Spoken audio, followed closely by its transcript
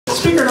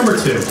Speaker number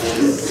 2.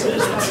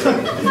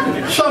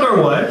 Sandor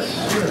Weisz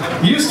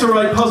used to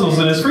write puzzles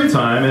in his free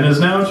time and is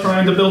now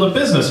trying to build a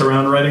business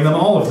around writing them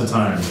all of the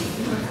time.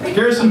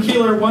 Garrison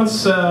Keillor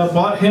once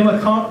bought him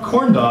a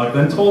corn dog,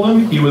 then told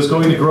him he was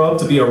going to grow up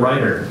to be a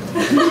writer.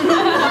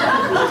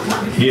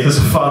 He is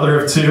a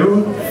father of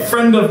 2,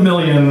 friend of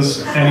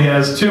millions, and he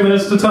has 2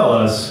 minutes to tell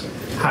us,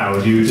 how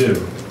do you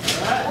do?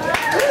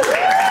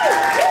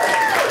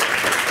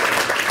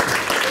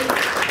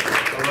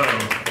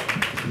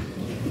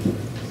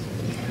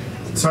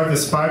 So I have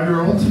this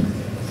 5-year-old.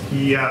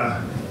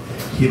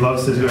 He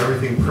loves to do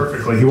everything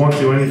perfectly. He won't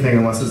do anything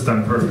unless it's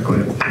done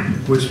perfectly,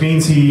 which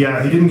means he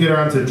didn't get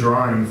around to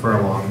drawing for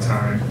a long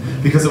time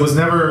because it was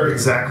never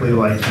exactly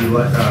like he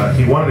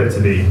wanted it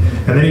to be.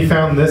 And then he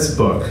found this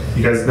book.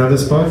 You guys know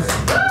this book?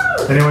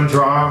 Anyone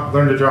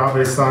learn to draw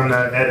based on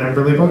Ed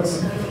Emberley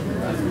books?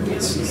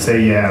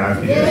 Say yeah.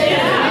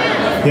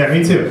 Yeah,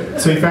 me too.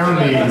 So he found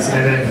these,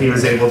 and then he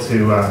was able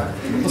to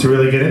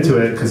really get into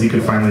it because he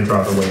could finally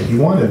draw the way he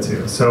wanted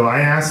to. So I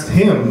asked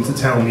him to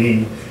tell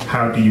me,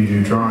 how do you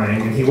do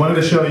drawing? And he wanted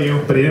to show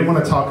you, but he didn't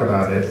want to talk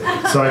about it.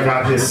 So I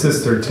got his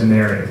sister to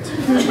narrate.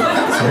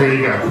 So here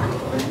you go.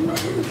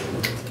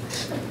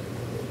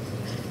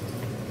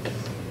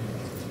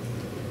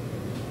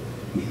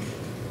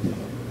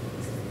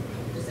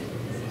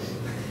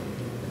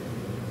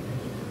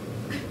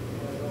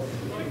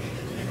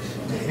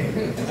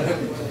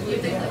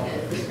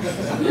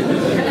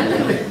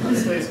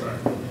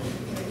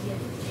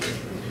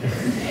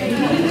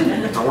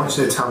 I want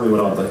you to tell me what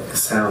all the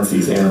sounds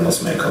these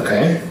animals make,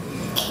 okay?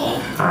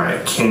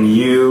 Alright, can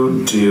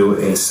you do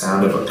a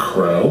sound of a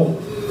crow?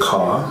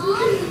 Caw.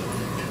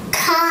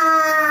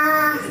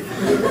 Caw.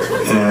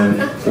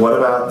 And what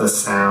about the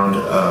sound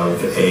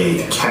of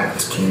a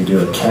cat? Can you do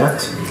a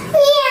cat?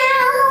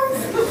 Meow.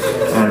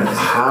 And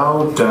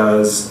how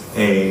does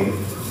a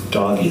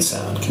doggy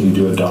sound? Can you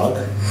do a dog?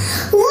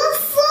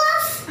 Woof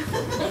woof.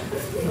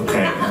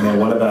 Okay, and then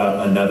what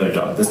about another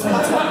dog? This time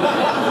it's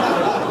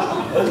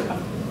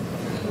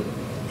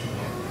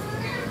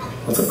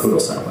what's a poodle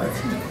sound like?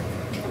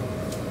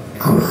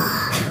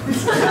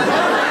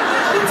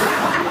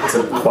 It's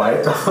a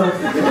quiet dog?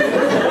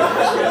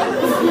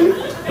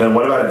 Then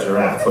what about a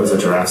giraffe? What does a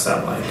giraffe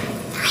sound like?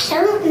 I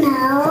don't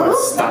know. What,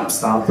 stomp,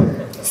 stomp?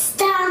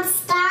 Stomp,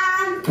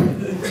 stomp.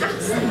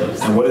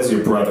 And what does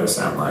your brother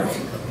sound like?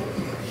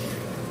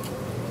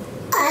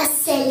 A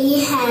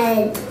silly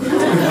head.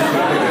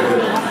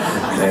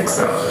 Thanks,